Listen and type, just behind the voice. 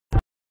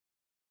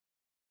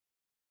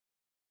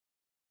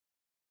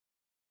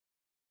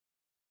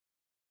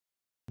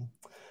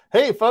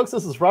Hey folks,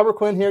 this is Robert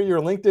Quinn here, your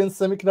LinkedIn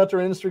semiconductor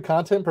industry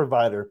content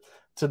provider.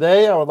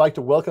 Today, I would like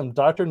to welcome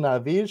Dr.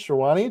 Naveed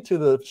Sherwani to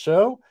the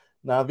show.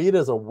 Naveed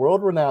is a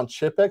world-renowned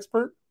chip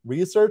expert,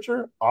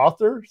 researcher,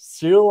 author,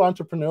 serial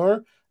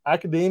entrepreneur,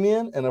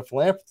 academician, and a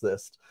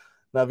philanthropist.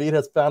 Naveed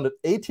has founded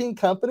 18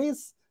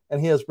 companies, and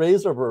he has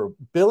raised over $1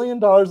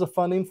 billion of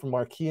funding from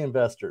marquee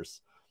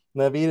investors.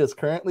 Naveed is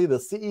currently the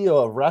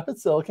CEO of Rapid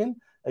Silicon,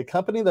 a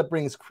company that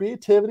brings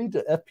creativity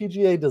to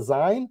FPGA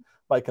design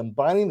by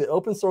combining the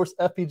open source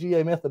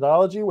FPGA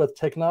methodology with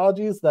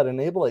technologies that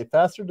enable a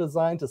faster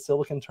design to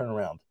silicon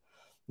turnaround.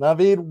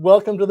 Naveed,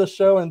 welcome to the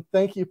show, and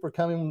thank you for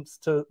coming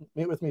to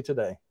meet with me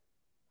today.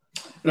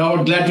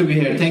 Robert, glad to be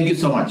here. Thank you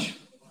so much.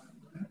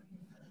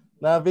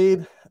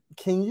 Naveed,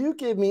 can you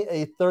give me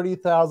a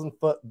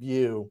 30,000-foot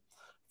view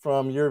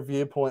from your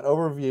viewpoint,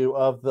 overview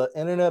of the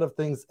Internet of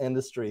Things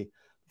industry?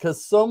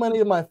 Because so many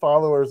of my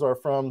followers are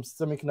from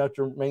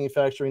semiconductor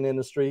manufacturing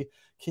industry.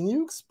 Can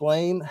you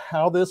explain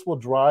how this will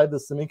drive the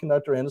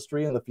semiconductor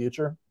industry in the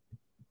future?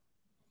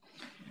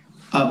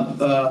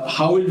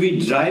 How will we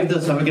drive the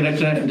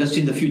semiconductor industry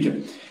in the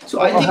future? So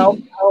I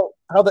think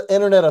how the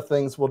Internet of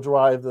Things will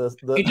drive the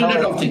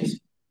Internet of Things.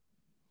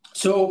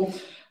 So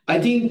I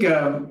think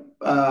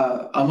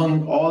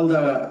among all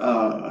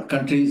the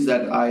countries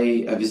that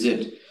I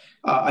visit,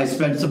 I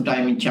spent some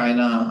time in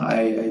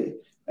China,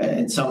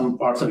 in some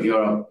parts of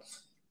Europe.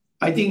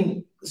 I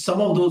think some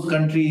of those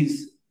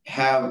countries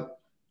have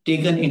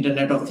taken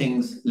Internet of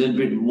Things a little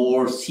bit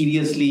more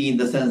seriously in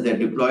the sense they've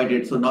deployed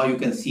it. So now you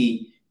can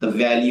see the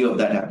value of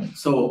that happening.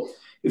 So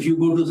if you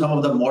go to some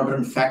of the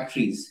modern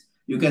factories,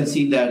 you can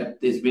see that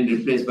it's been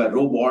replaced by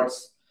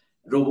robots.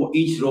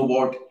 Each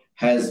robot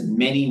has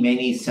many,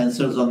 many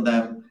sensors on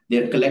them.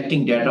 They're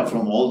collecting data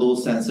from all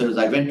those sensors.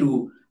 I went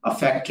to a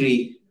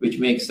factory which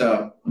makes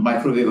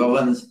microwave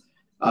ovens.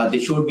 They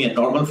showed me a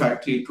normal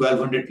factory,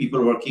 1,200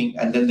 people working,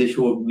 and then they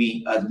showed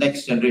me a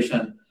next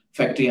generation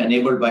factory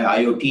enabled by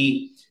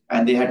IoT,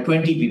 and they had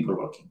 20 people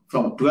working.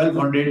 From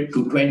 1,200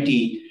 to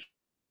 20,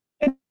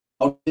 and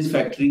this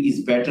factory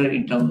is better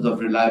in terms of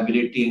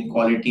reliability and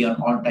quality and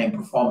on-time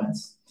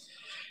performance.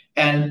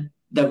 And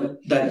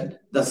the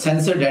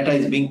sensor data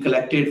is being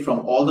collected from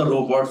all the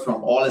robots,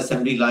 from all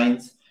assembly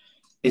lines.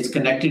 It's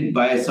connected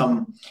by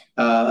some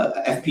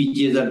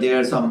FPGAs are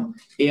there, some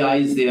AI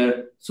is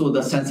there. So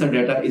the sensor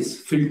data is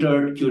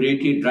filtered,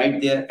 curated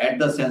right there at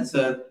the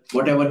sensor.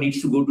 Whatever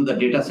needs to go to the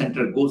data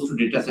center goes to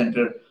data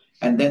center.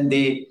 And then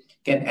they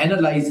can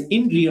analyze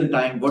in real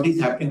time what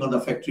is happening on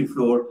the factory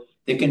floor.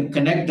 They can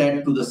connect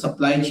that to the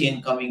supply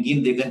chain coming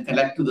in. They can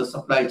connect to the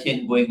supply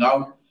chain going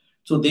out.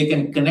 So they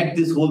can connect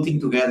this whole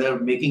thing together,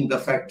 making the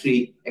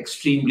factory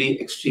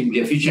extremely, extremely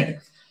efficient.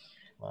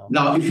 Wow.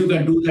 Now, if you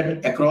can do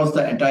that across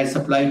the entire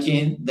supply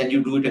chain, then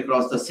you do it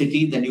across the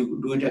city, then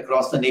you do it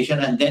across the nation,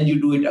 and then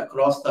you do it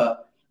across the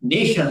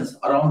nations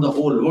around the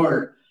whole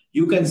world,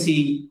 you can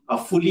see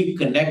a fully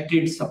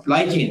connected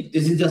supply chain.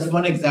 This is just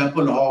one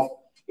example of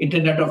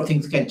Internet of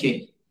Things can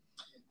change.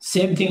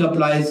 Same thing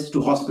applies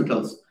to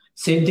hospitals.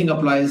 Same thing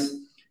applies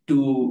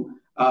to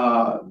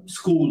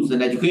schools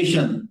and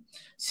education.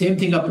 Same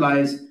thing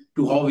applies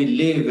to how we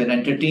live and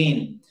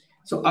entertain.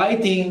 So I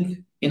think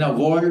in a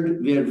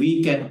world where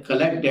we can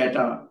collect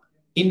data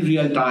in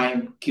real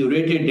time,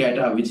 curated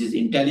data, which is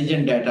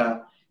intelligent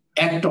data,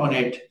 act on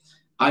it,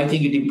 I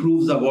think it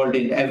improves the world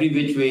in every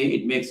which way.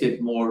 It makes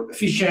it more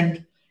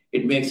efficient.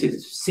 It makes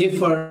it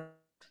safer.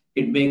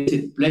 It makes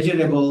it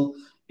pleasurable.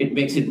 It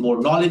makes it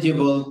more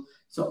knowledgeable.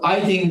 So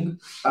I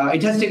think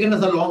it has taken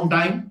us a long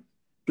time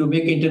to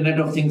make Internet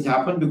of Things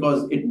happen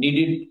because it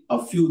needed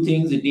a few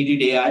things. It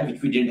needed AI,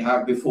 which we didn't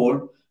have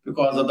before,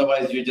 because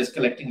otherwise you're just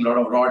collecting a lot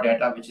of raw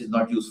data, which is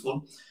not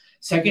useful.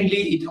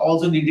 Secondly, it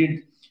also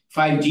needed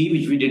 5G,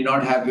 which we did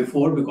not have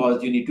before,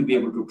 because you need to be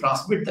able to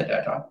transmit the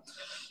data.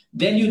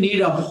 Then you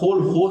need a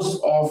whole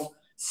host of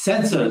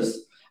sensors,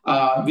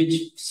 which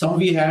some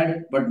we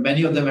had, but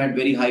many of them had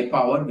very high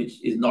power,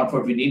 which is not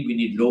what we need. We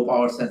need low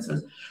power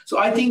sensors. So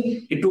I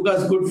think it took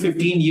us good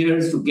 15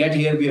 years to get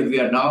here where we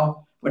are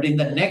now. But in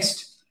the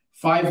next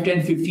 5,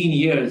 10, 15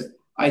 years,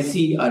 I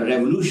see a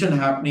revolution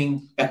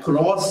happening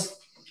across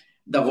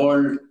the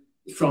world,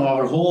 from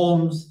our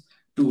homes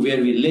to where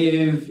we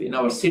live, in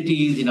our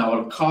cities, in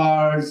our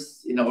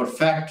cars, in our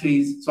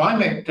factories. So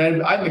I'm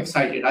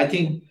excited. I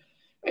think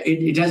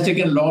it has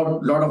taken a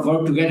lot of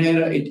work to get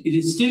here. It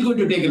is still going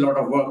to take a lot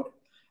of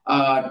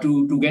work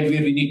to get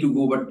where we need to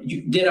go. But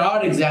there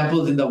are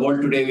examples in the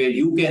world today where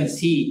you can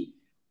see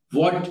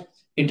what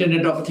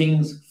Internet of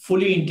Things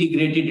fully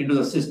integrated into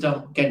the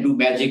system can do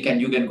magic,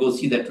 and you can go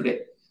see that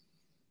today.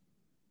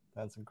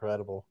 That's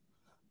incredible.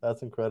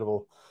 That's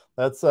incredible.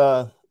 That's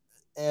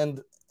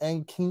and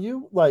can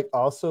you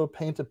also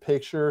paint a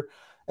picture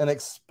and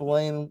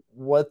explain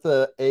what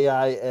the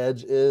AI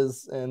edge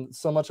is? And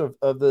so much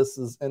of this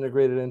is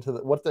integrated into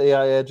what the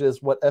AI edge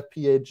is, what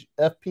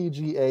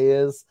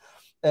FPGA is,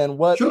 and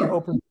what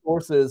open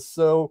source is.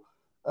 So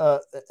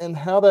and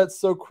how that's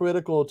so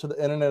critical to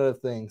the Internet of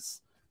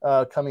Things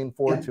coming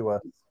forward to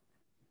us.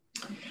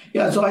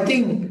 Yeah, so I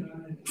think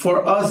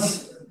for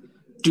us,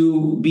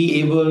 to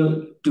be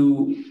able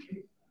to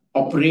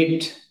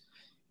operate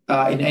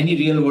in any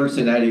real world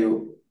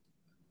scenario,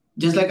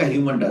 just like a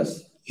human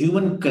does.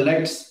 Human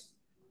collects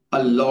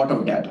a lot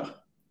of data.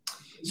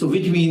 So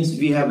which means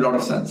we have a lot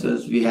of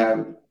sensors. We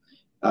have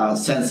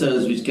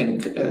sensors which can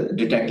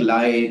detect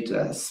light,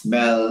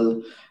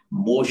 smell,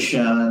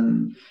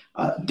 motion,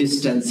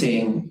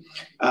 distancing,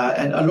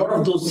 and a lot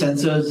of those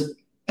sensors,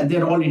 and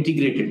they're all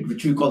integrated,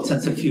 which we call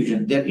sensor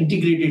fusion. They're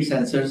integrated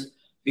sensors.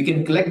 We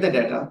can collect the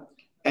data,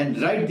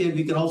 and right there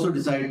we can also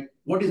decide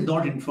what is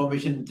not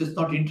information, just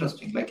not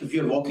interesting. Like if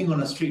you're walking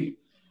on a street,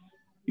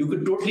 you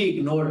could totally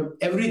ignore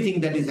everything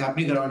that is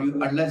happening around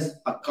you unless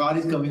a car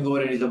is coming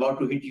over and is about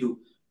to hit you.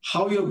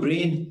 How your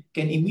brain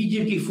can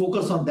immediately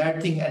focus on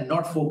that thing and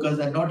not focus,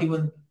 and not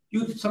even,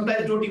 you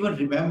sometimes don't even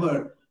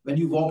remember when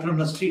you walked on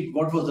the street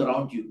what was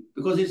around you,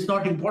 because it's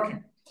not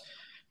important.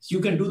 So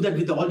you can do that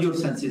with all your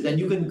senses, and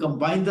you can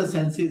combine the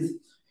senses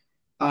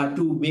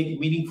to make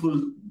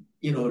meaningful,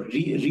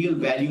 real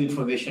value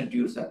information to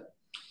yourself.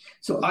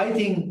 So I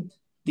think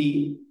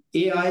the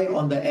AI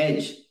on the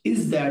edge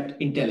is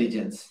that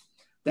intelligence,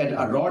 that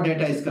a raw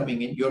data is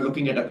coming in. You're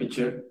looking at a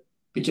picture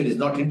is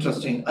not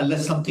interesting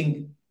unless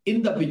something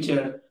in the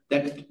picture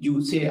that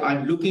you say,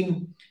 I'm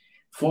looking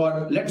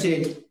for, let's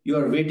say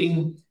you're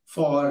waiting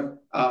for,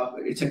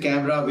 it's a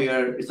camera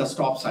where it's a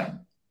stop sign.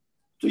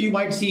 So you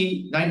might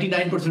see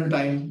 99% of the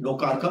time, no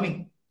car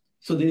coming.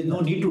 So there is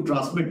no need to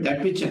transmit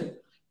that picture.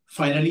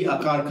 Finally, a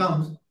car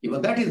comes,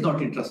 even that is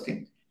not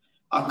interesting.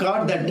 A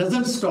car that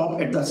doesn't stop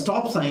at the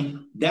stop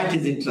sign, that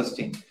is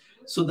interesting.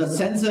 So the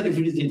sensor, if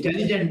it is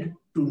intelligent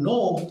to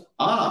know,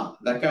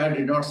 the car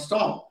did not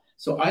stop.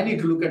 So I need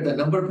to look at the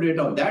number plate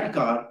of that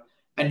car,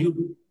 and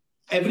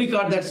every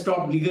car that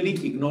stopped legally,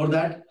 ignore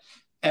that.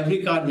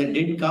 Every car that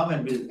didn't come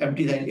and with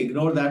empty sign,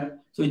 ignore that.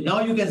 So now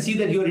you can see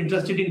that you're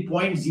interested in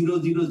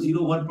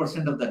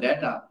 0.0001% of the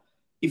data.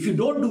 If you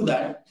don't do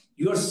that,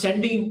 you're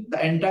sending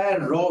the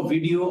entire raw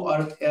video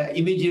or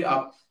image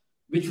up,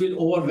 which will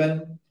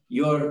overwhelm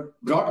your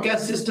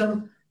broadcast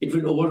system. It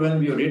will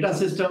overwhelm your data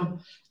system,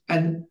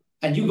 and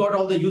you got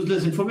all the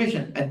useless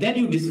information, and then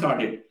you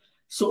discard it.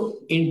 So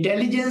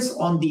intelligence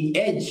on the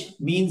edge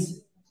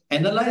means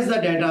analyze the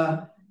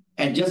data,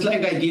 and just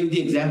like I gave the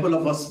example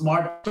of a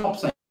smart stop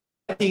sign,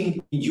 I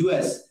think in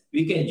US,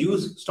 we can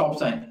use stop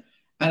sign.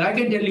 And I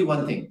can tell you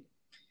one thing,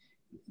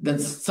 that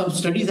some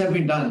studies have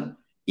been done.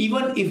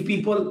 Even if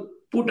people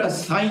put a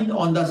sign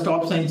on the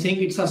stop sign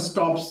saying it's a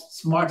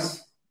smart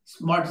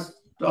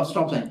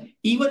stop sign,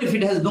 even if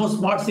it has no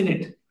smarts in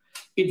it,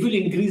 it will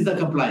increase the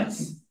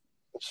compliance.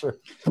 Sure.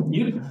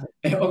 You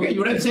know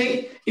what I'm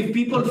saying? If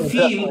people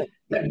feel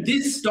that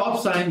this stop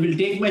sign will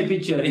take my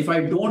picture, if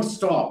I don't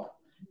stop,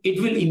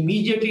 it will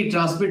immediately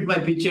transmit my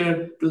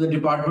picture to the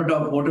Department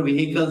of Motor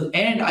Vehicles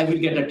and I will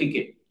get a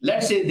ticket.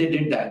 Let's say they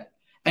did that,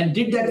 and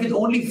did that with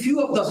only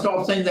few of the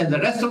stop signs, and the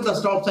rest of the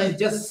stop signs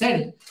just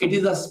said it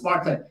is a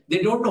smart sign.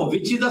 They don't know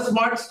which is a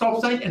smart stop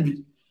sign,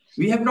 and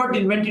we have not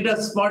invented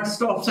a smart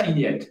stop sign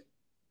yet.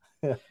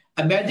 Yeah.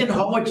 Imagine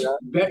how much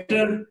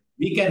better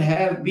we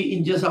can be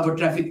in just our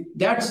traffic.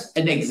 That's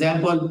an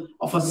example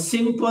of a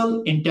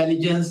simple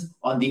intelligence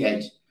on the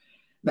edge.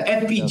 The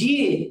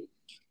FPGA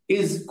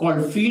is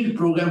called Field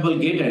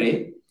Programmable Gate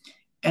Array,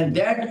 and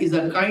that is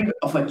a kind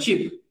of a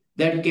chip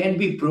that can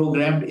be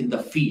programmed in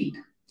the field.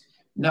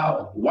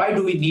 Now, why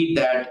do we need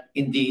that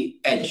in the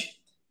edge?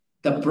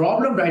 The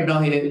problem right now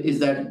here is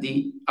that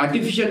the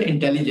artificial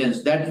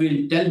intelligence that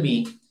will tell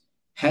me,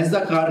 has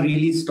the car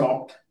really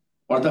stopped,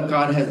 or the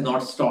car has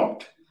not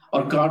stopped,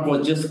 or car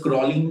was just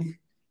crawling?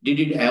 Did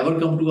it ever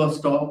come to a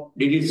stop?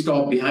 Did it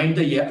stop behind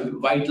the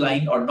white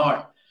line or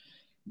not?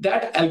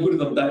 That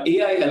algorithm, the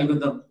AI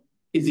algorithm,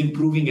 is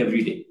improving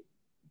every day.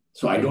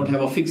 So I don't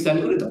have a fixed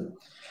algorithm.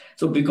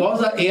 So because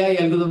the AI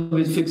algorithm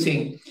is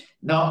fixing,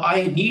 now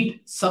I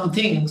need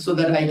something so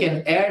that I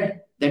can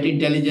add that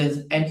intelligence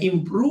and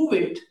improve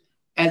it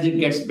as it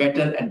gets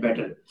better and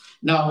better.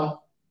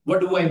 Now, what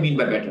do I mean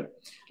by better?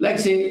 Like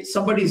say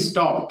somebody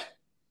stopped,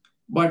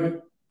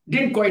 but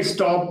didn't quite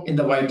stop in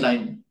the white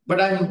line, but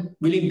I'm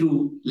willing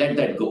to let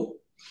that go.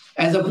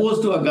 As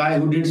opposed to a guy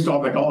who didn't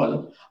stop at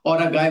all,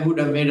 or a guy who would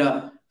have made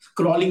a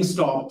crawling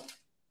stop.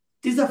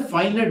 These are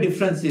finer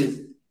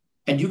differences,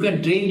 and you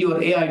can train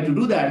your AI to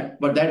do that,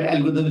 but that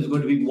algorithm is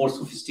going to be more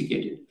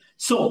sophisticated.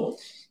 So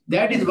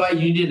that is why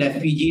you need an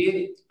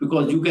FPGA,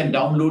 because you can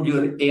download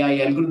your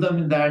AI algorithm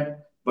in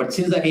that. But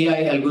since the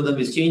AI algorithm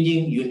is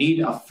changing, you need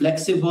a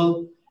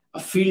flexible, a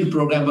field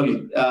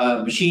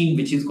programmable machine,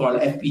 which is called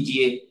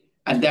FPGA.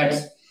 And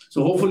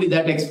so hopefully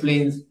that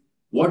explains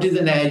what is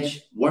an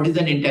edge, what is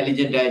an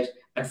intelligent edge,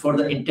 and for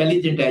the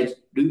intelligent edge,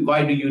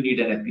 why do you need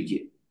an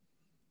FPGA?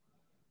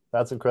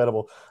 That's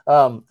incredible.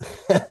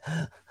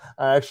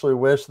 I actually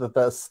wish that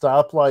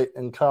stoplight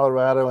in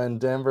Colorado and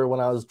Denver, when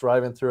I was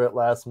driving through it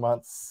last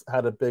month,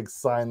 had a big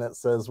sign that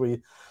says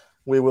we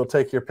will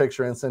take your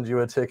picture and send you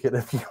a ticket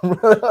if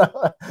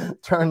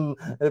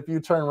you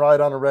turn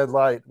right on a red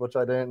light, which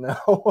I didn't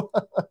know.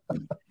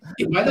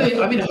 By the way,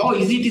 I mean, how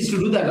easy it is to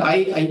do that.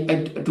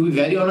 To be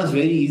very honest,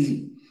 very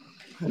easy.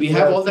 We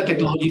have all the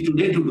technology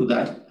today to do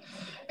that.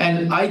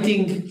 And I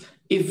think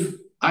if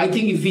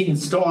we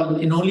install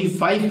in only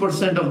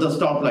 5% of the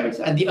stoplights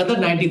and the other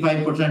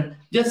 95%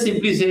 just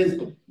simply says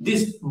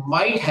this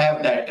might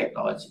have that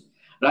technology,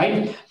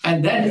 right?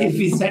 And then if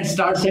we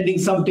start sending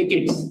some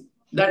tickets,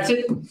 that's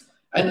it.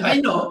 And I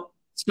know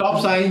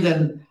stop signs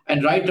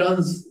and right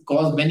turns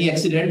cause many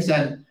accidents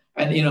and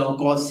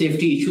cause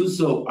safety issues.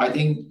 So I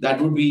think that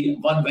would be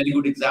one very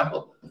good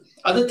example.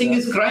 Other thing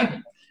is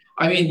crime.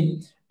 I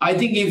mean, I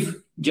think if,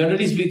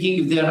 generally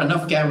speaking, if there are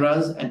enough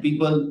cameras and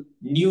people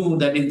knew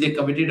that if they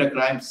committed a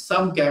crime,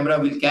 some camera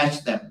will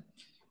catch them,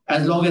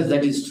 as long as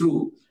that is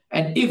true.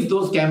 And if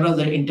those cameras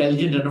are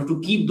intelligent enough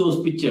to keep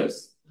those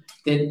pictures,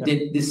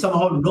 they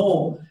somehow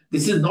know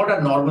this is not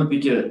a normal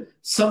picture.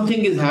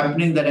 Something is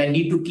happening that I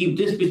need to keep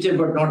this picture,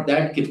 but not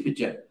that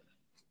picture.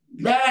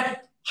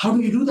 How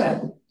do you do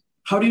that?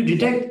 How do you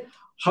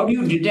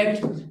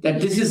detect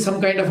that this is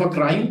some kind of a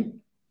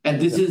crime and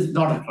this is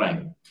not a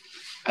crime?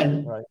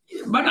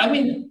 But I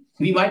mean,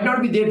 we might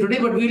not be there today,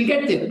 but we will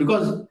get there,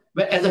 because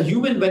as a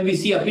human, when we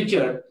see a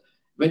picture,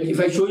 if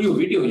I show you a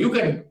video, you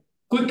can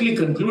quickly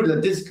conclude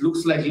that this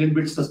looks like a little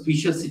bit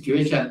suspicious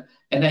situation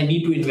and I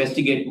need to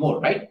investigate more,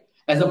 right?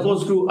 As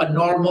opposed to a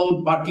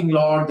normal parking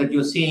lot that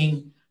you're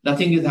seeing,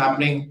 nothing is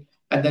happening,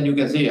 and then you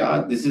can say,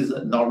 this is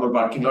a normal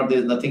parking lot,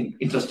 there's nothing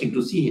interesting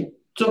to see here.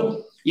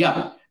 So,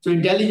 so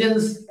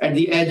intelligence at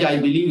the edge, I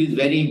believe, is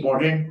very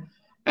important.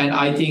 And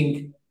I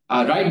think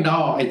right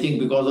now,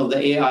 because of the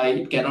AI,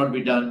 it cannot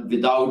be done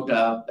without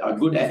a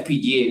good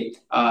FPGA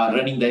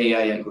running the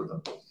AI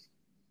algorithm.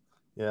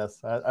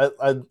 Yes,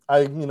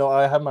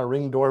 I have my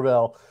Ring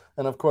doorbell,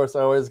 and of course,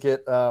 I always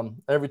get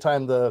every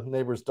time the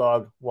neighbor's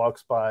dog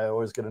walks by, I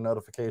always get a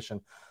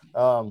notification.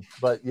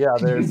 But yeah,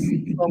 there's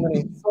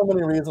so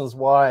many reasons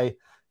why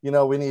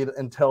we need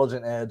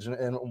intelligent edge,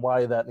 and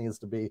why that needs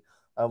to be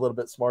a little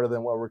bit smarter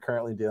than what we're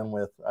currently dealing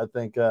with. I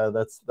think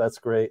that's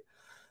great.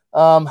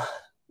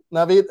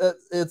 Naveed,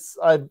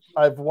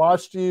 I've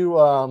watched you.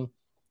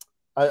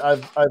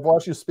 I've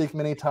watched you speak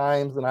many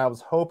times, and I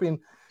was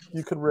hoping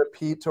you could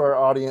repeat to our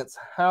audience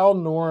how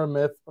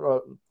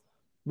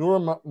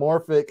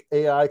neuromorphic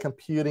AI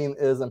computing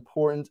is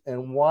important,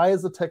 and why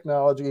is the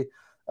technology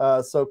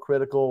so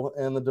critical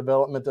in the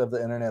development of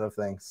the Internet of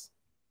Things?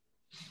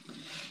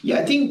 Yeah,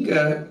 I think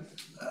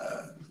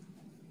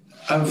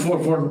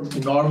for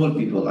normal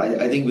people,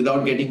 I think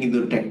without getting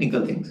into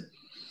technical things,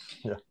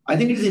 I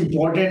think it is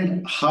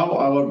important how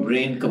our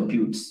brain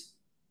computes.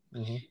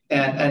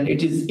 And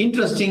it is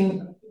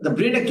interesting. The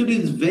brain actually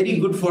is very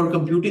good for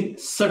computing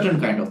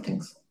certain kind of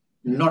things,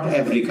 not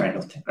every kind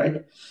of thing,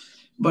 right?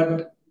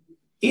 But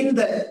in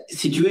the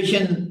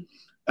situation,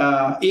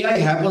 AI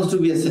happens to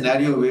be a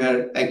scenario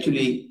where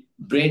actually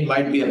brain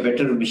might be a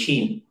better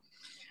machine.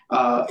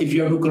 If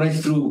you have to crunch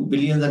through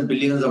billions and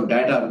billions of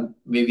data,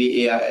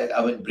 maybe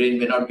our brain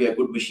may not be a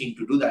good machine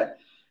to do that.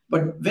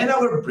 But when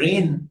our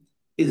brain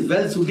is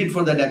well suited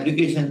for that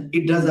application,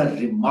 it does a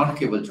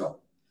remarkable job.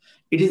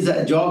 It is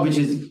a job which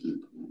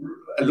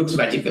looks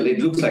magical. It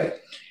looks like,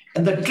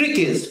 and the trick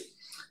is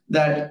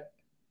that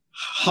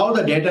how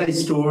the data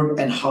is stored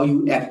and how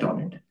you act on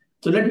it.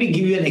 So let me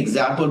give you an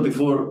example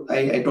before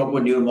I talk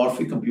about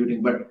neuromorphic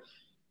computing. But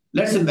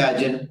let's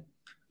imagine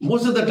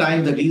most of the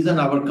time the reason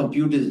our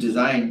compute is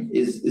designed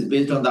is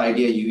based on the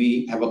idea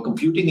we have a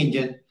computing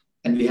engine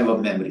and we have a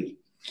memory.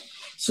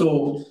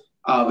 So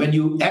when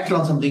you act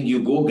on something,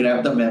 you go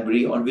grab the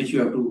memory on which you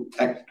have to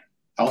act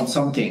on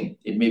something.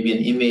 It may be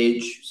an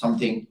image,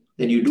 something.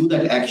 Then you do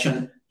that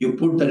action. You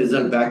put the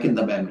result back in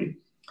the memory.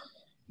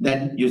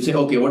 Then you say,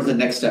 okay, what's the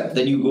next step?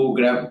 Then you go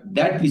grab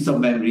that piece of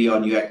memory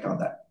or you act on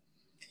that.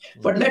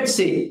 But let's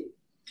say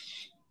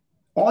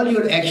all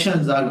your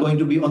actions are going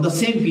to be on the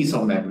same piece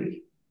of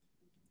memory.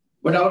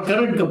 But our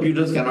current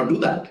computers cannot do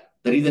that.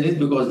 The reason is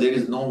because there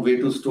is no way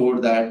to store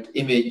that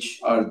image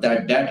or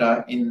that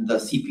data in the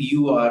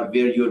CPU or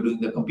where you're doing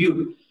the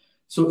compute.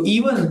 So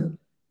even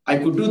I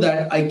could do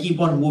that, I keep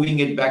on moving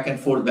it back and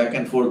forth, back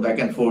and forth, back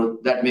and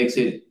forth. That makes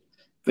it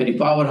very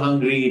power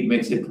hungry. It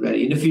makes it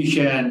very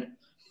inefficient.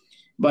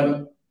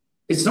 But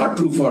it's not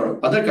true for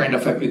other kind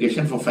of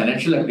application. For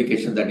financial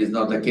applications, that is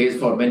not the case.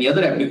 For many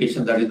other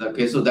applications, that is the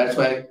case. So that's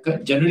why,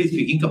 generally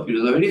speaking,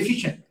 computers are very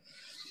efficient.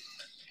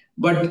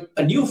 But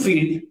a new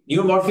field,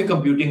 neuromorphic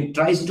computing,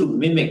 tries to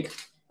mimic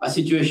a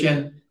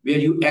situation where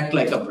you act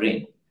like a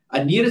brain.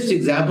 A nearest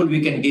example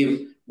we can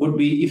give would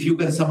be if you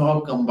can somehow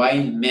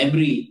combine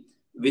memory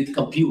with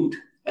compute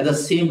at the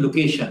same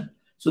location.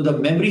 So the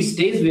memory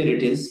stays where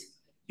it is.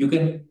 You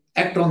can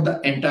act on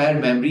the entire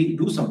memory,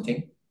 do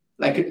something.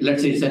 Like,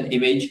 let's say it's an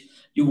image.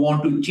 You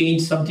want to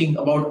change something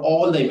about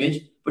all the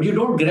image, but you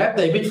don't grab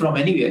the image from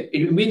anywhere.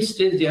 The image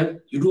stays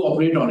there. You do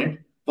operate on it.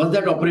 Once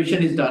that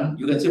operation is done,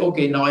 you can say,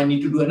 okay, now I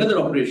need to do another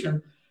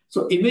operation.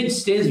 So image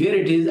stays where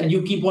it is, and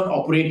you keep on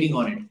operating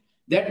on it.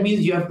 That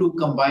means you have to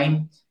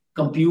combine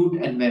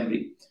compute and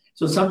memory.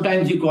 So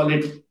sometimes you call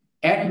it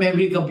at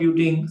memory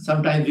computing.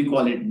 Sometimes we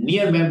call it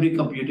near memory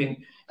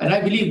computing. And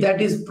I believe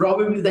that is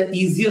probably the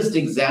easiest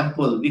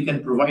example we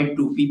can provide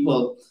to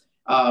people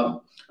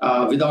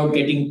without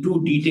getting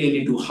too detailed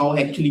into how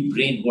actually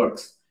brain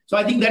works. So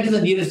I think that is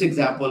the nearest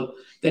example,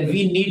 that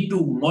we need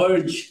to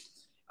merge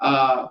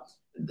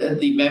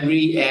the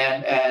memory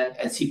and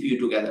CPU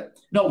together.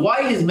 Now,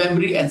 why is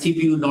memory and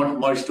CPU not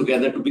merged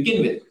together to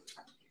begin with?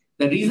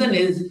 The reason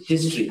is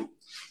history.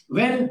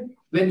 When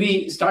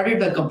we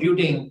started the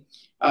computing,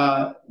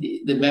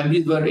 the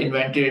memories were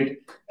invented,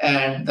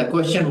 and the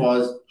question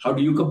was, how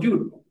do you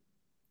compute?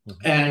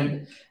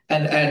 And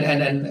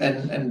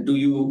and do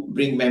you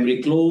bring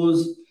memory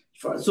close?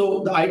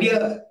 So the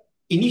idea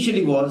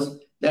initially was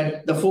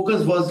that the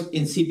focus was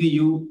in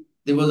CPU.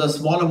 There was a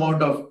small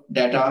amount of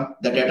data.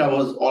 The data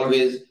was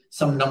always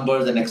some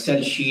numbers, an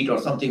Excel sheet or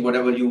something,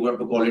 whatever you want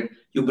to call it.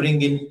 You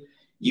bring in,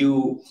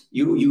 you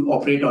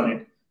operate on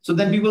it. So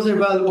then people said,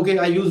 well, okay,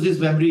 I use this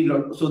memory.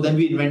 So then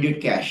we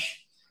invented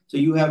cache. So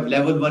you have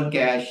level 1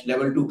 cache,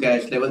 level 2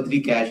 cache, level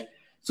 3 cache.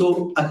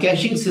 So a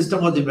caching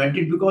system was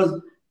invented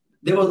because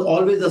there was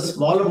always a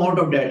small amount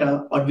of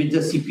data on which the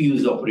CPU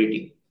is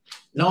operating.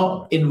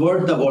 Now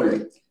invert the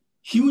world.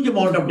 Huge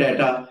amount of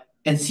data,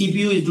 and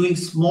CPU is doing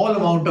small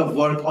amount of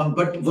work on,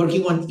 but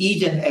working on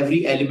each and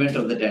every element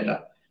of the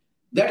data.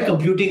 That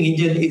computing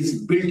engine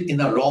is built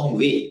in a wrong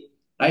way,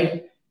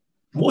 right?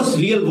 Most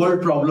real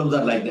world problems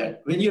are like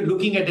that. When you're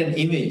looking at an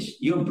image,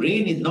 your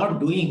brain is not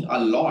doing a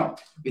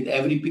lot with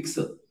every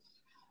pixel.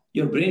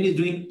 Your brain is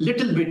doing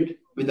little bit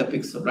with a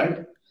pixel,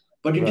 right?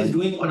 But it is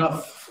doing on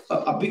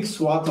a big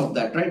swath of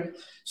that, right?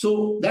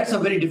 So that's a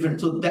very different.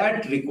 So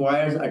that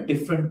requires a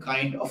different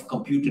kind of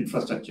compute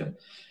infrastructure.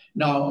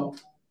 Now,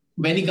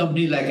 many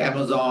companies like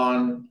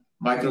Amazon,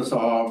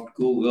 Microsoft,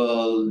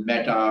 Google,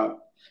 Meta,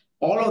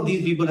 all of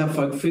these people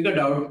have figured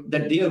out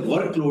that their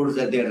workloads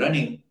that they're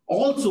running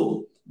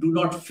also do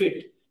not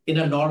fit in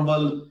a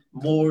normal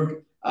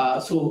mode.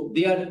 So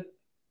they are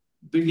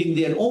building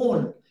their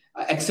own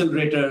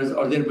accelerators,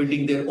 or they're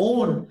building their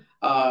own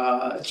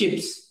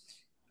chips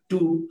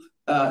to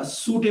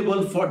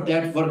suitable for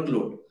that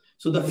workload.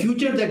 So the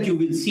future that you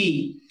will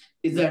see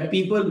is that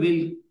people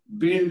will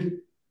build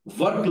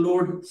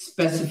workload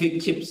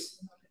specific chips.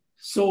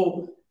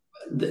 So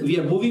we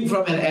are moving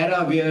from an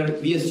era where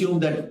we assume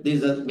that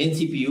there's a main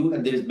CPU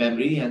and there is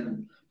memory,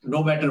 and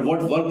no matter what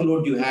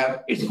workload you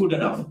have, it's good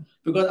enough,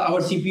 because our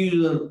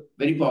CPUs are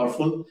very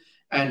powerful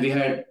and we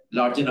had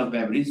large enough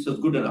memories, so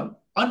it's good enough.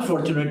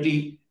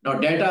 Unfortunately, now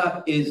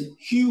data is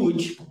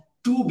huge,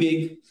 too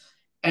big,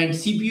 and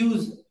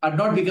CPUs are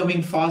not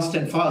becoming fast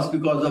and fast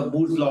because of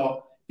Moore's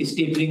law is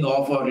tapering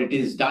off or it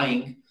is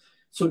dying.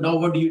 So now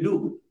what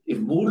do? If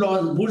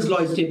Moore's law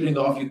is tapering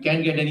off, you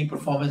can't get any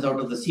performance out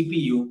of the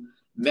CPU.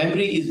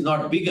 Memory is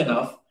not big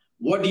enough.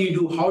 What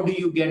do? How do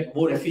you get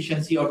more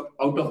efficiency out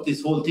of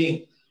this whole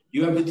thing?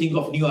 You have to think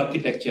of new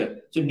architecture.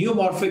 So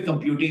neuromorphic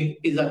computing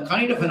is a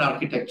kind of an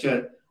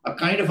architecture, a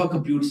kind of a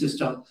compute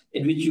system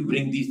in which you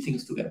bring these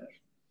things together.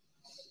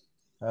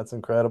 That's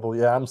incredible.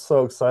 Yeah, I'm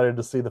so excited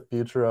to see the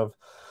future of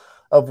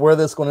where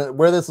this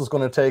is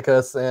going to take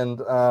us.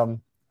 And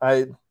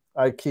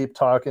I keep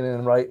talking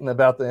and writing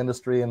about the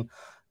industry,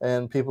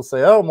 and people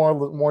say, "Oh,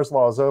 Moore's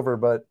law is over,"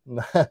 but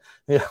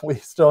yeah, we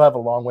still have a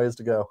long ways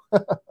to go.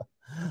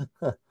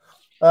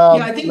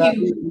 Yeah, I think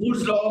in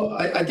Moore's law,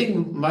 I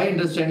think my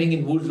understanding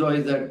in Moore's law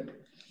is that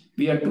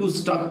we are too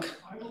stuck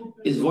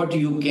is what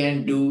you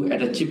can do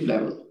at a chip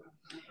level.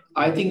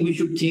 I think we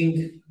should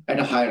think at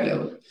a higher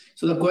level.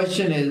 So the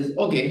question is,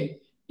 okay,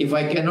 if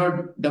I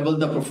cannot double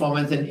the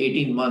performance in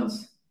 18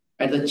 months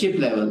at the chip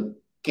level,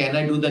 can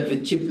I do that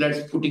with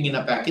chiplets putting in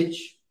a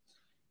package?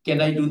 Can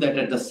I do that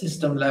at the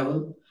system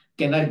level?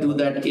 Can I do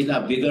that in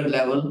a bigger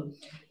level?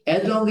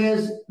 As long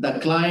as the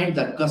client,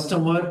 the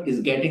customer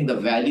is getting the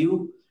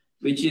value,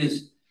 which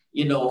is,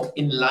 in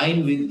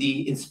line with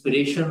the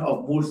inspiration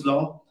of Moore's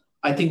law,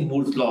 I think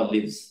Moore's law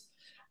lives.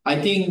 I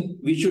think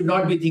we should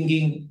not be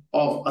thinking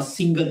of a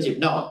single chip.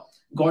 Now,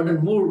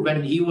 Gordon Moore,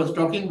 when he was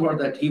talking about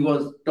that, he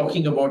was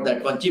talking about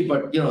that one chip,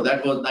 but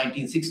that was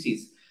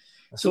 1960s.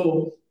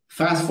 So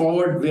fast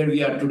forward where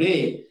we are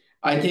today,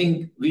 I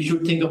think we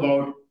should think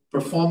about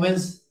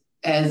performance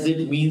as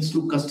it means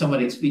to customer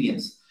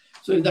experience.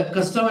 So if the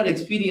customer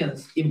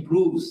experience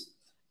improves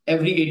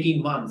every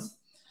 18 months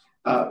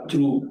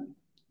through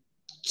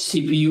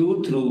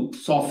CPU, through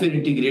software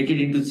integrated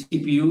into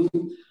CPU,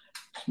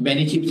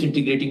 many chips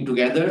integrating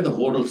together, the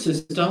whole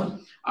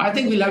system, I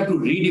think we'll have to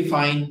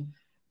redefine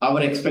our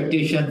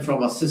expectation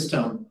from a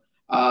system.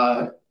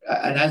 And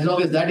as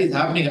long as that is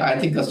happening, I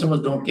think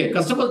customers don't care.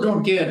 Customers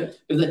don't care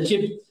if the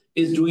chip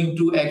is doing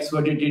 2x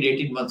what it did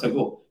 18 months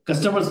ago.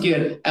 Customers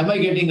care, am I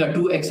getting a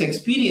 2x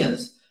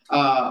experience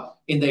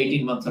in the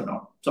 18 months or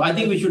not? So I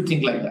think we should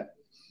think like that.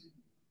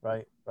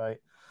 Right.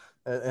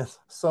 It's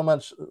so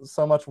much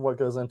what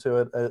goes into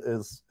it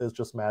is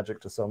just magic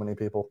to so many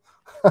people.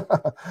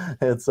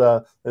 It's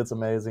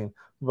amazing.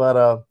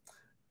 But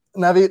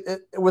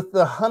Naveed, with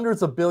the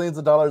hundreds of billions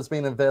of dollars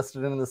being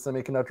invested in the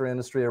semiconductor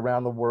industry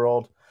around the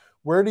world,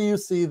 where do you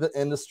see the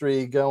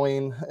industry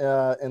going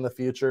in the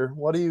future?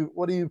 What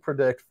do you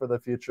predict for the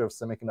future of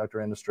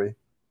semiconductor industry?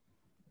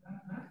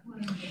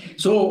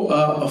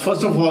 So,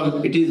 first of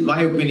all, it is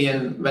my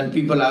opinion when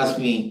people ask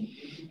me,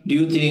 do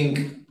you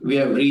think we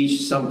have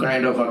reached some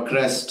kind of a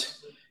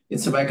crest in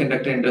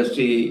semiconductor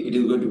industry? It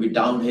is going to be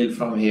downhill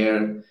from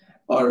here.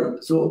 Or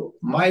so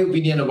my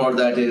opinion about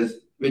that is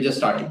we're just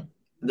starting.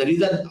 The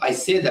reason I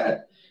say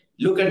that,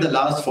 look at the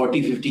last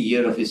 40, 50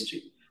 years of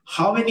history.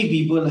 How many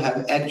people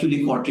have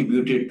actually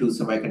contributed to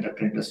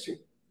semiconductor industry?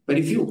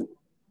 Very few.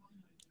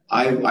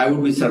 I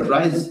would be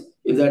surprised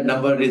if that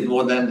number is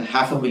more than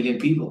 500,000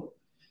 people.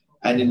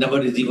 And the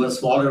number is even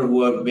smaller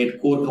who have made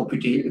core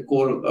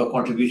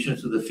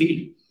contributions to the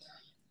field.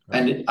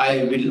 And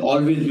I will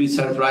always be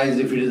surprised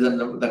if it is the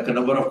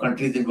number of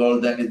countries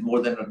involved that is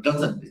more than a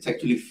dozen. It's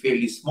actually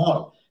fairly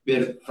small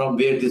from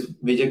where this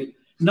major.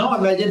 Now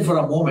imagine for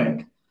a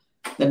moment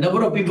the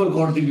number of people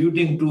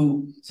contributing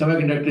to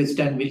semiconductor is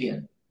 10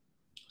 million,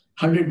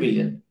 100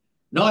 million.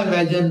 Now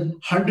imagine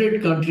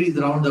 100 countries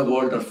around the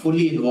world are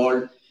fully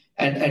involved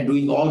and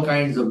doing all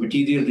kinds of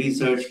material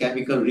research,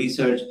 chemical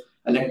research,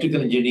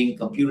 electrical engineering,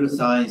 computer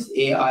science,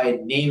 AI,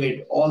 name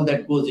it, all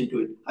that goes into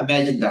it.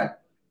 Imagine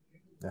that.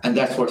 Yeah. And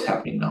that's what's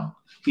happening now.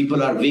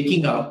 People are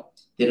waking up.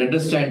 They're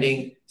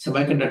understanding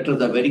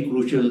semiconductors are very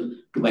crucial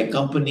to my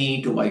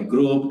company, to my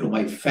group, to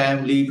my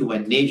family, to my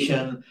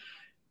nation.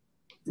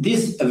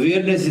 This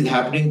awareness is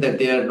happening that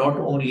they are not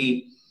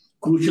only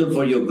crucial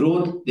for your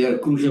growth, they are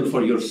crucial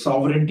for your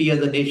sovereignty as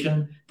a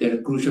nation, they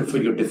are crucial for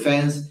your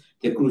defense,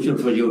 they're crucial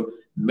for your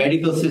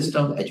medical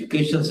system,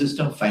 education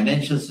system,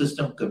 financial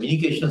system,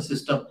 communication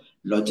system,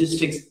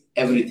 logistics,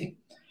 everything.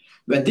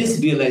 When this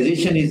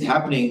realization is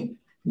happening,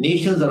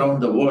 nations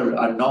around the world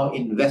are now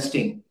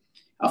investing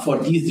for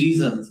these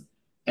reasons.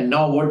 And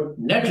now what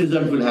net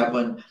result will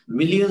happen,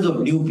 millions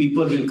of new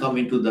people will come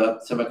into the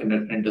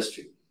semiconductor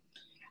industry.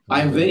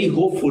 I'm very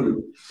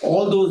hopeful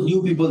all those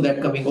new people that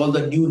are coming, all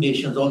the new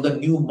nations, all the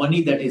new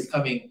money that is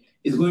coming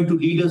is going to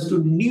lead us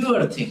to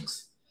newer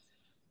things.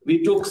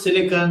 We took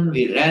silicon,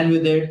 we ran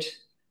with it,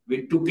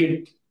 we took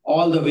it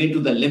all the way to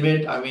the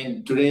limit. I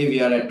mean, today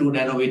we are at 2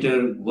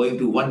 nanometer, going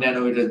to 1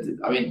 nanometer.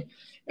 I mean,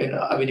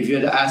 if you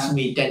had asked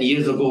me 10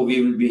 years ago,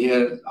 we will be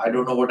here. I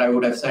don't know what I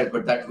would have said,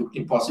 but that looked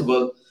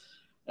impossible.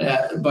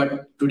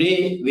 But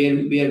today, where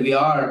we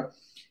are,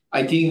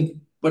 I think,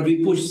 but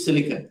we push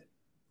silicon.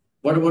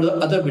 What about the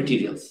other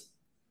materials?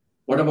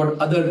 What about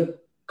other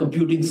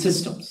computing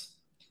systems?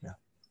 Yeah.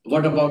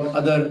 What about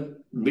other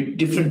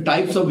different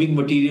types of being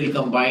material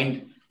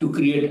combined to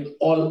create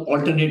all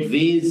alternate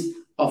ways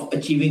of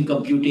achieving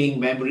computing,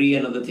 memory,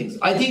 and other things?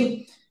 I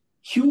think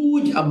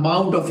huge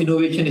amount of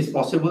innovation is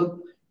possible.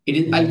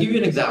 I'll give you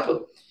an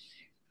example.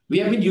 We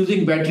have been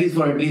using batteries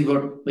for at least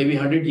maybe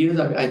 100 years.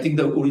 I think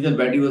the original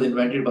battery was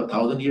invented about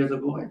 1,000 years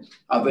ago,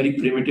 a very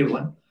primitive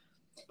one.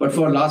 But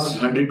for the last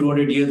 100,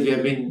 200 years, we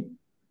have been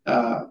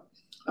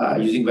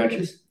using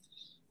batteries,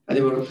 and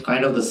they were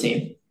kind of the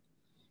same.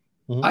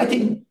 Mm-hmm. I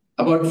think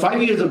about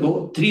 5 years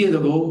ago, 3 years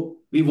ago,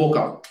 we woke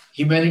up.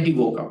 Humanity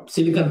woke up.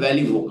 Silicon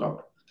Valley woke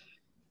up.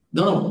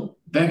 No,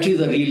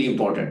 batteries are really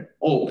important.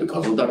 Oh,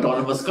 because of the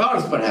autonomous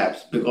cars,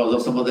 perhaps, because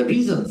of some other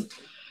reasons.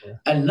 Yeah.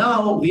 And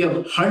now we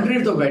have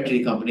hundreds of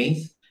battery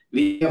companies.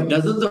 We have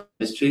dozens of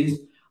industries.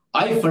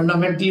 I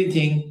fundamentally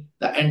think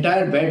the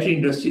entire battery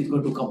industry is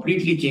going to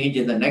completely change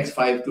in the next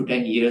 5 to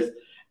 10 years.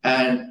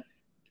 And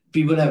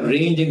people have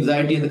range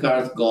anxiety in the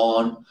cars,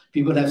 gone.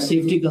 People have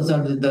safety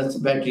concerns in the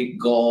battery,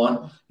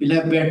 gone. We'll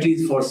have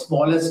batteries for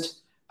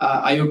smallest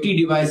IoT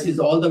devices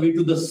all the way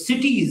to the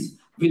cities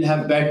will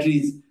have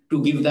batteries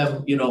to give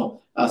them,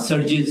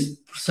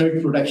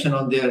 surge protection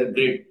on their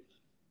grid.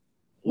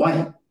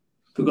 Why?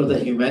 Because the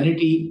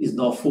humanity is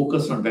now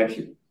focused on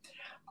battery.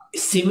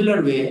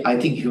 Similar way, I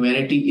think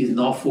humanity is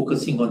now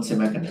focusing on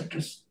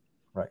semiconductors.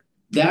 Right.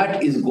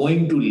 That is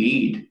going to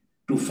lead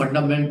to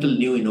fundamental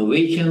new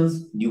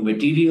innovations, new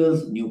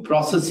materials, new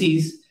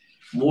processes.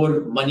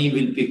 More money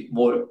will be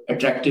more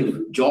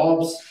attractive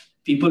jobs.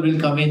 People will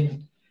come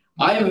in.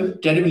 I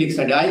am terribly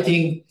excited. I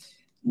think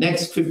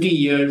next 50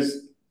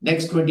 years,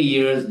 next 20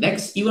 years,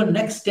 next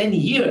 10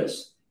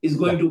 years is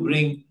going to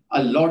bring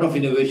a lot of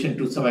innovation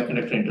to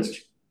semiconductor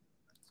industry.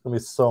 It's going to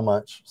be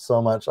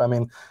so much. I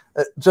mean,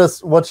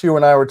 just what you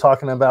and I were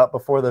talking about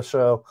before the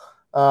show,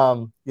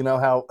 how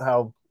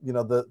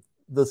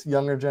this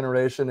younger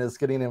generation is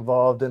getting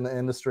involved in the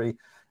industry,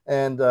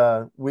 and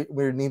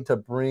we need to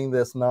bring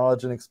this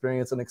knowledge and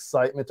experience and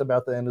excitement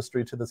about the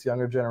industry to this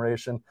younger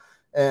generation,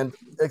 and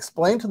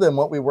explain to them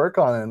what we work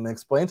on, and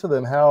explain to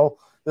them how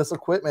this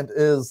equipment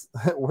is.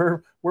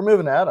 We're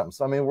moving atoms.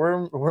 I mean,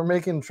 we're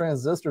making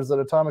transistors at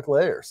atomic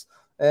layers,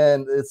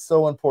 and it's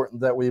so important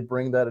that we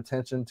bring that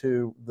attention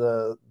to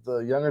the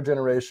younger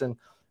generation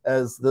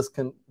as this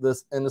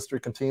industry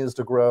continues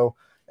to grow.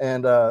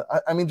 And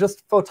I mean,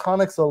 just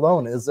photonics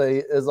alone is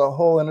a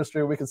whole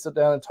industry. We could sit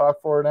down and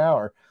talk for an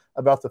hour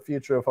about the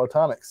future of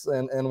photonics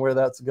and where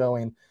that's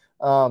going.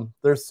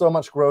 There's so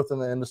much growth in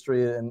the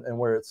industry and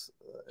where it's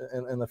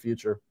in the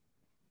future.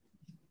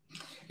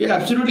 Yeah,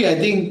 absolutely. I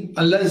think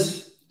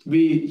unless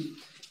we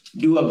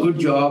do a good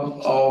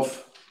job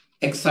of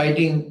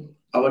exciting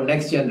our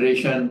next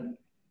generation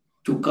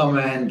to come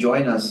and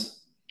join us,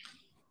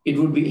 it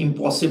would be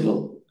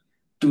impossible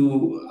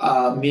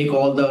to make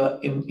all the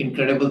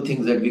incredible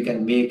things that we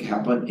can make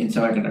happen in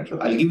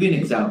semiconductor. I'll give you an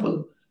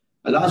example.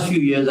 The last few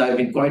years, I've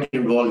been quite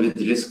involved with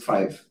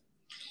RISC-V.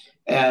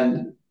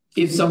 And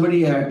if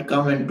somebody had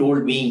come and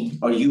told me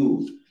or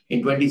you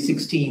in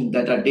 2016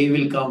 that a day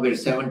will come where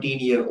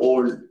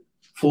 17-year-old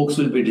folks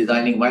will be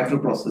designing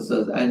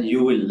microprocessors, and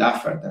you will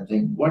laugh at them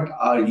saying, what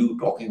are you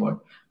talking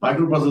about?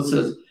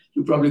 Microprocessors,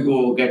 you probably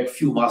go get a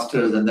few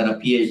masters and then a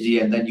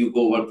PhD, and then you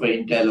go work for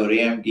Intel or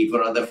AMD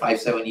for another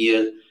 5-7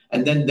 years.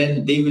 And then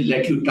they will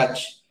let you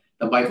touch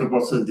the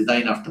microprocessor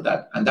design after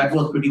that. And that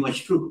was pretty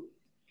much true.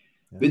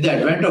 Yeah. With the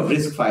advent of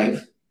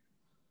RISC-V,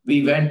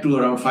 we went to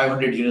around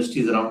 500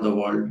 universities around the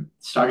world,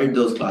 started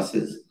those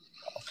classes.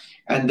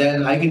 And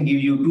then I can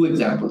give you 2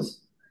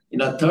 examples.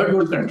 In a third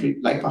world country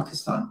like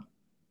Pakistan,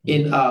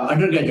 in an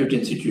undergraduate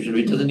institution,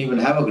 which doesn't even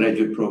have a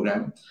graduate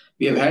program,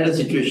 we have had a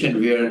situation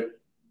where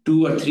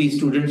 2 or 3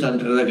 students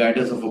under the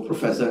guidance of a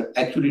professor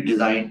actually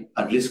designed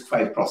a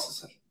RISC-V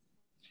processor.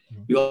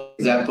 We have an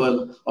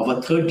example of a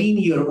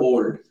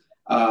 13-year-old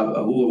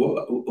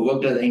who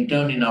worked as an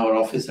intern in our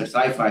office at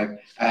Sci-Fi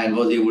and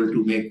was able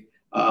to make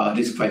a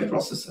RISC-V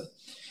processor.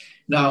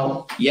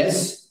 Now,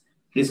 yes,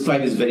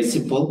 RISC-V is very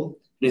simple.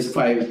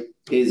 RISC-V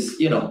is,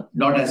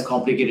 not as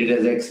complicated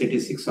as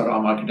x86 or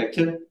ARM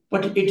architecture,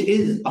 but it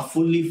is a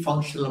fully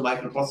functional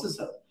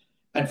microprocessor.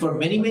 And for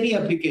many, many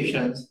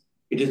applications,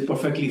 it is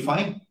perfectly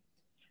fine.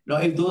 Now,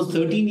 if those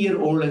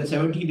 13-year-old and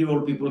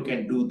 17-year-old people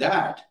can do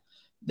that,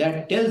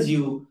 that tells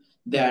you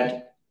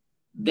that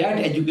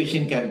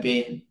education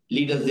campaign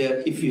lead us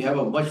there. If you have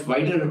a much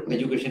wider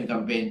education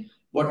campaign,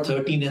 what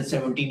 13 and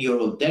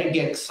 17-year-old, they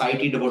get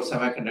excited about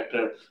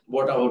semiconductor,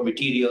 about our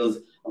materials,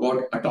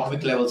 about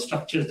atomic level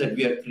structures that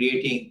we are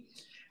creating,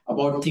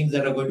 about things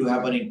that are going to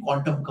happen in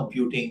quantum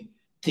computing,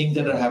 things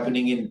that are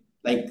happening in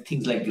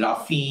things like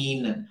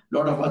graphene and a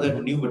lot of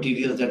other new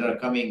materials that are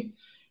coming.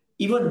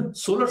 Even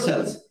solar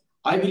cells.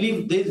 I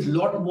believe there's a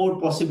lot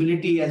more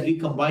possibility as we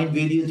combine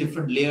various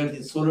different layers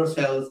in solar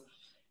cells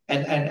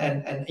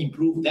and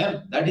improve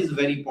them. That is a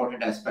very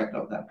important aspect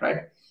of that,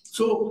 right?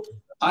 So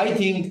I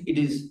think it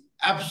is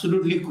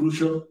absolutely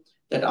crucial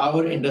that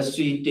our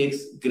industry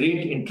takes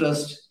great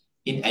interest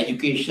in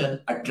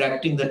education,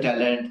 attracting the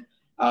talent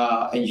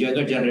and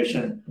younger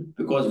generation,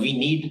 because we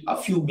need a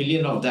few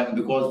million of them,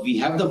 because we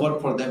have the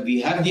work for them, we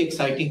have the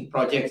exciting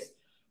projects,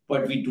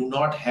 but we do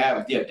not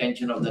have the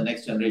attention of the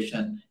next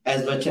generation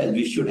as much as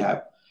we should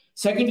have.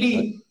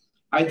 Secondly,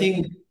 I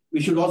think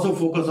we should also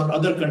focus on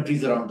other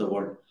countries around the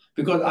world,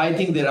 because I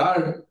think there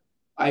are,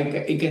 I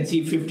can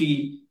see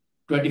 50,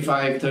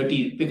 25,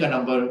 30, pick a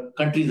number,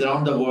 countries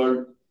around the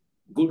world,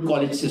 good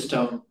college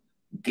system,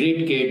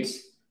 great kids,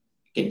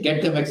 can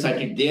get them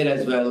excited there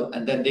as well.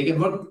 And then they can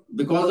work,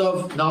 because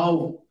of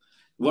now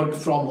work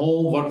from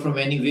home, work from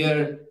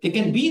anywhere, they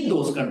can be in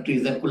those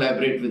countries and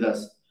collaborate with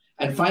us.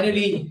 And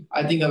finally,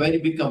 I think a very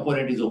big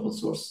component is open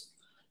source.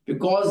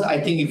 Because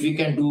I think if we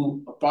can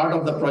do a part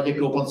of the project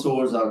open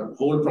source or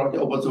whole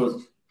project open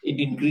source, it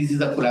increases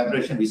the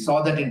collaboration. We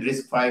saw that in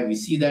RISC-V, we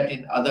see that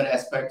in other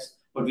aspects.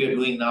 What we are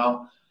doing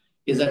now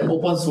is that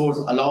open source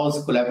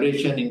allows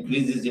collaboration,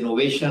 increases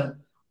innovation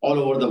all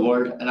over the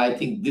world. And I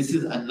think this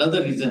is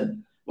another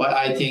reason why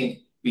I think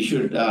we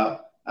should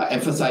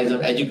emphasize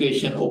on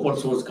education, open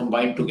source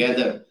combined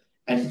together,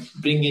 and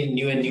bring in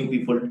new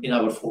people in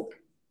our fold.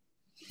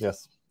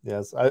 Yes,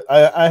 yes.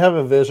 I have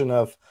a vision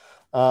of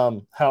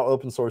how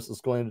open source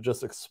is going to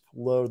just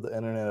explode the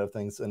Internet of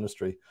Things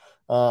industry.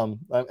 I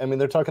mean,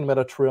 they're talking about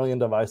 1 trillion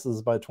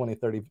devices by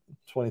 2030,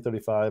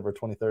 2035 or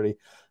 2030.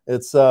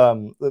 It's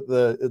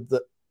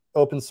the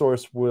open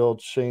source will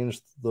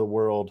change the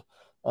world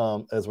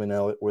as we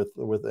know it with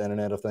the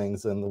Internet of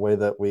Things and the way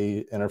that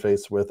we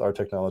interface with our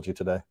technology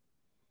today.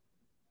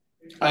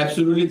 I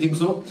absolutely think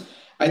so.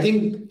 I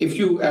think if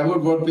you ever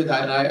work with,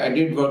 and I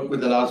did work with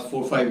the last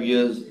 4 or 5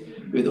 years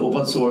with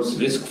open source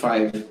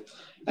RISC-V,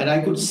 and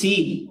I could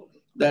see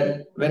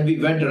that when we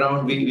went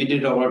around, we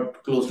did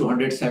about close to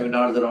 100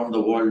 seminars around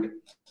the world.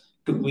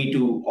 Took me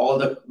to all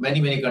the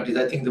many countries.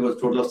 I think there was a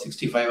total of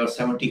 65 or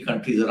 70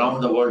 countries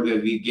around the world where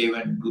we gave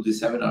and do these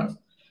seminars.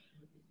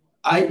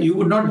 You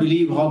would not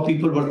believe how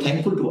people were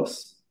thankful to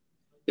us.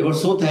 They were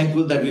so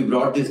thankful that we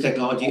brought this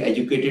technology,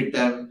 educated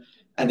them,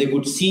 and they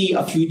could see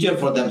a future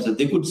for themselves.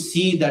 They could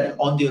see that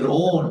on their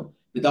own,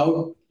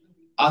 without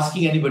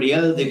asking anybody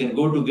else, they can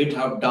go to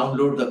GitHub,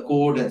 download the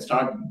code, and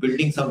start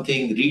building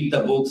something, read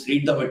the books,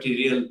 read the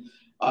material,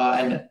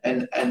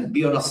 and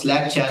be on a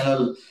Slack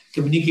channel,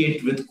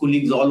 communicate with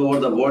colleagues all over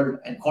the world,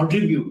 and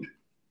contribute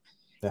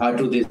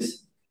to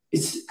this.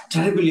 It's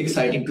terribly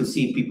exciting to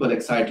see people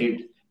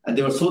excited. And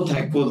they were so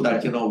thankful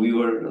that, we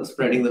were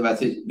spreading the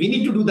message. We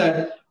need to do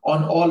that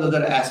on all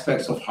other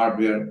aspects of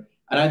hardware.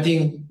 And I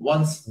think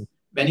once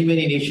many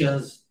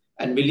nations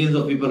and millions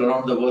of people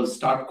around the world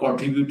start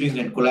contributing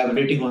and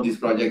collaborating on these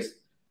projects,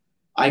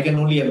 I can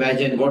only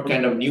imagine what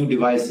kind of new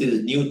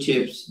devices, new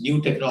chips,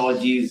 new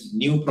technologies,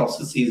 new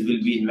processes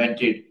will be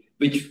invented,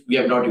 which we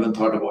have not even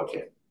thought about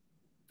yet.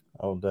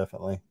 Oh,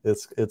 definitely.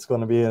 It's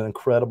going to be an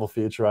incredible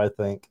future, I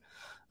think.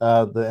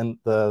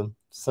 The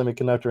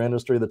semiconductor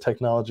industry, the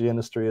technology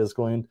industry is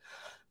going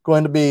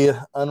to be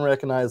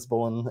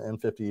unrecognizable in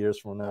 50 years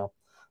from now.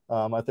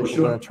 I think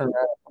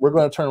we're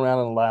going to turn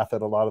around and laugh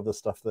at a lot of the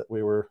stuff that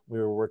we were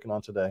working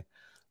on today.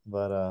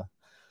 But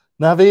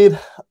Naveed,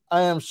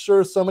 I am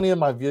sure so many of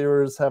my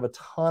viewers have a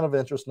ton of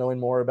interest knowing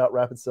more about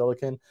Rapid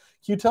Silicon.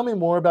 Can you tell me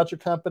more about your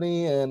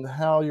company and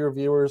how your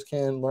viewers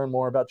can learn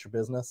more about your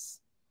business?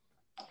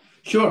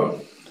 Sure.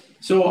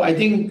 So I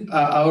think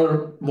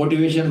our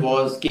motivation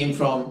came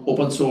from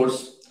open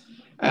source.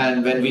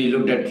 And when we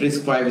looked at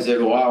RISC-V, we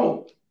said,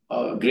 wow,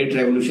 a great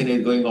revolution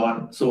is going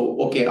on.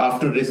 So, okay,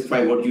 after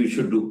RISC-V, what you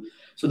should do?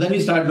 So then we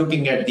start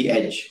looking at the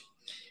edge.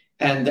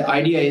 And the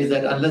idea is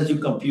that unless you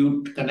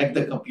connect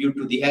the compute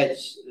to the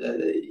edge,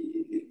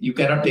 you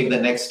cannot take the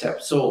next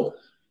step. So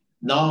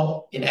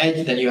now in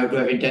edge, then you have to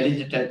have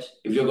intelligent edge.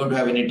 If you're going to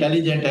have an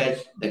intelligent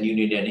edge, then you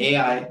need an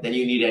AI, then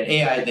you need an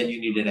AI, then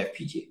you need an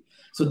FPGA.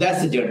 So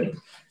that's the journey.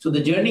 So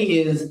the journey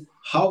is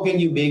how can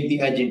you make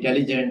the edge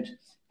intelligent?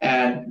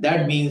 And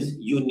that means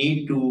you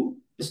need to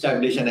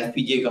establish an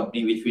FPGA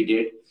company, which we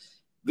did,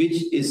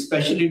 which is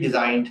specially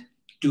designed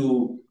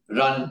to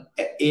run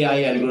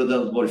AI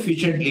algorithms more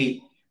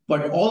efficiently,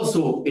 but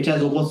also it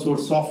has open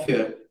source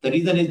software. The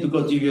reason is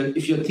because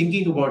if you're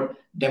thinking about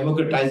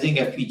democratizing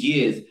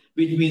FPGAs,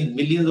 which means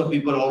millions of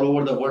people all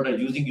over the world are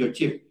using your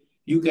chip,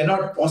 you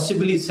cannot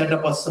possibly set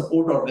up a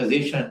support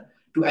organization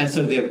to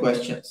answer their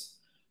questions.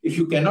 If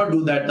you cannot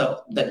do that,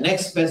 the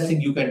next best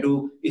thing you can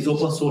do is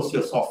open source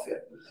your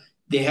software.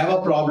 They have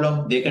a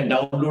problem, they can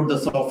download the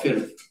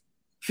software,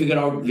 figure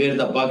out where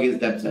the bug is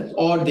themselves,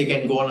 or they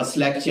can go on a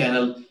Slack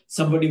channel,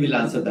 somebody will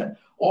answer that.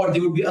 Or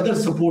there would be other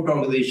support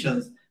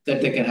organizations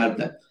that they can help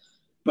them.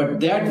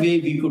 But that way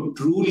we could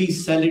truly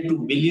sell it to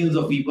millions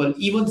of people.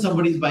 Even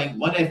somebody is buying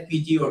 1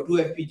 FPGA or 2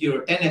 FPGA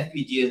or 10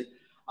 FPGAs,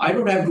 I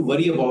don't have to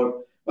worry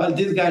about, well,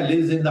 this guy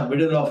lives in the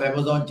middle of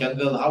Amazon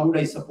jungle, how would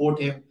I support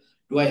him?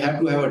 Do I have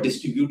to have a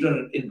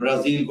distributor in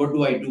Brazil? What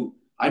do I do?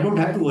 I don't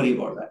have to worry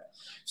about that.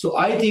 So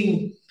I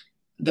think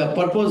the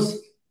purpose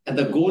and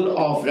the goal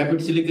of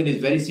Rapid Silicon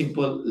is very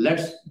simple.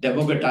 Let's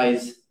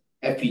democratize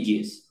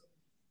FPGAs.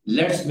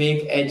 Let's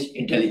make edge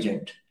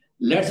intelligent.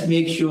 Let's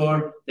make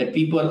sure that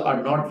people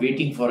are not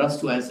waiting for us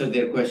to answer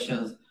their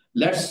questions.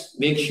 Let's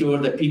make sure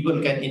that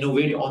people can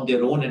innovate on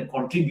their own and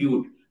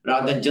contribute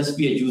rather than just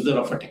be a user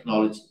of a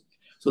technology.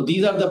 So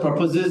these are the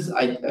purposes.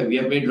 We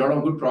have made a lot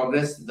of good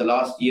progress in the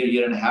last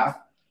year and a half.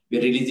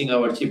 We're releasing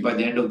our chip by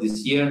the end of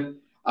this year.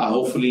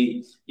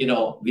 Hopefully,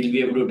 we'll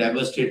be able to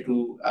demonstrate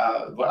we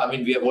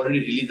have already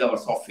released our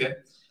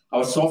software.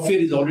 Our software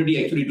is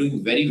already actually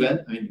doing very well,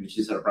 which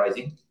is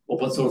surprising.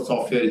 Open source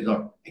software is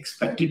not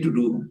expected to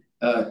do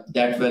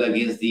that well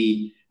against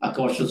the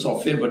commercial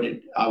software, but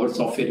our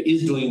software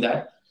is doing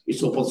that.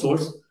 It's open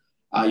source.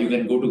 You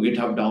can go to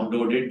GitHub,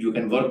 download it. You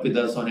can work with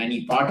us on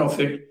any part of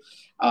it,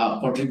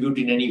 contribute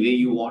in any way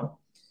you want.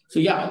 So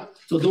yeah,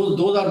 so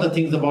those are the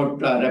things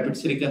about Rapid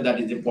Silicon that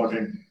is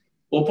important.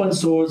 Open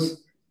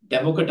source,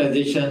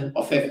 democratization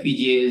of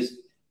FPGAs,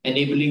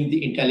 enabling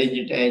the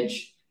intelligent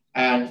edge,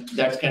 and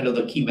that's kind of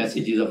the key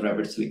messages of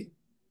Rapid Silicon.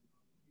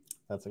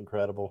 That's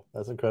incredible.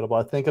 That's incredible.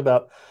 I think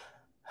about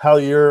how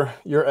your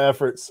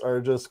efforts are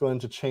just going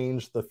to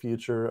change the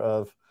future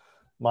of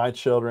my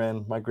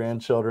children, my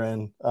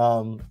grandchildren.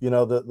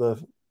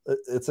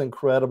 It's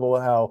incredible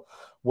how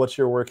what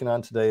you're working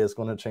on today is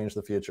going to change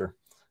the future.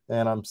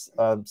 And I'm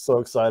so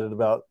excited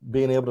about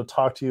being able to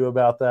talk to you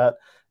about that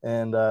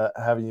and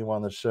having you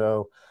on the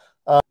show.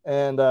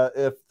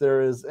 If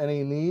there is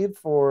any need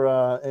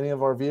for any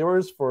of our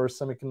viewers for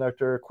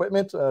semiconductor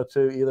equipment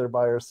to either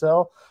buy or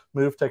sell,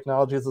 Move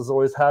Technologies is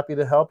always happy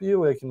to help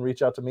you. You can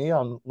reach out to me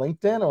on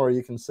LinkedIn, or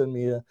you can send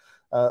me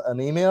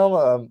an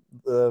email.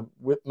 The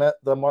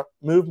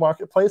Move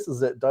Marketplace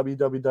is at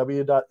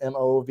www.mov.co.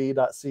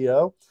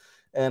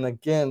 And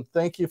again,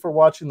 thank you for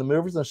watching the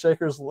Movers and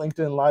Shakers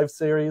LinkedIn Live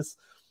series.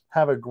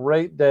 Have a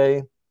great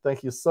day.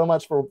 Thank you so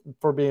much for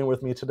being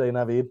with me today,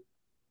 Naveed.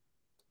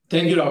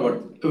 Thank you,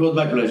 Robert. It was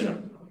my pleasure.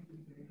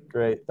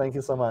 Great. Thank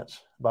you so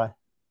much. Bye.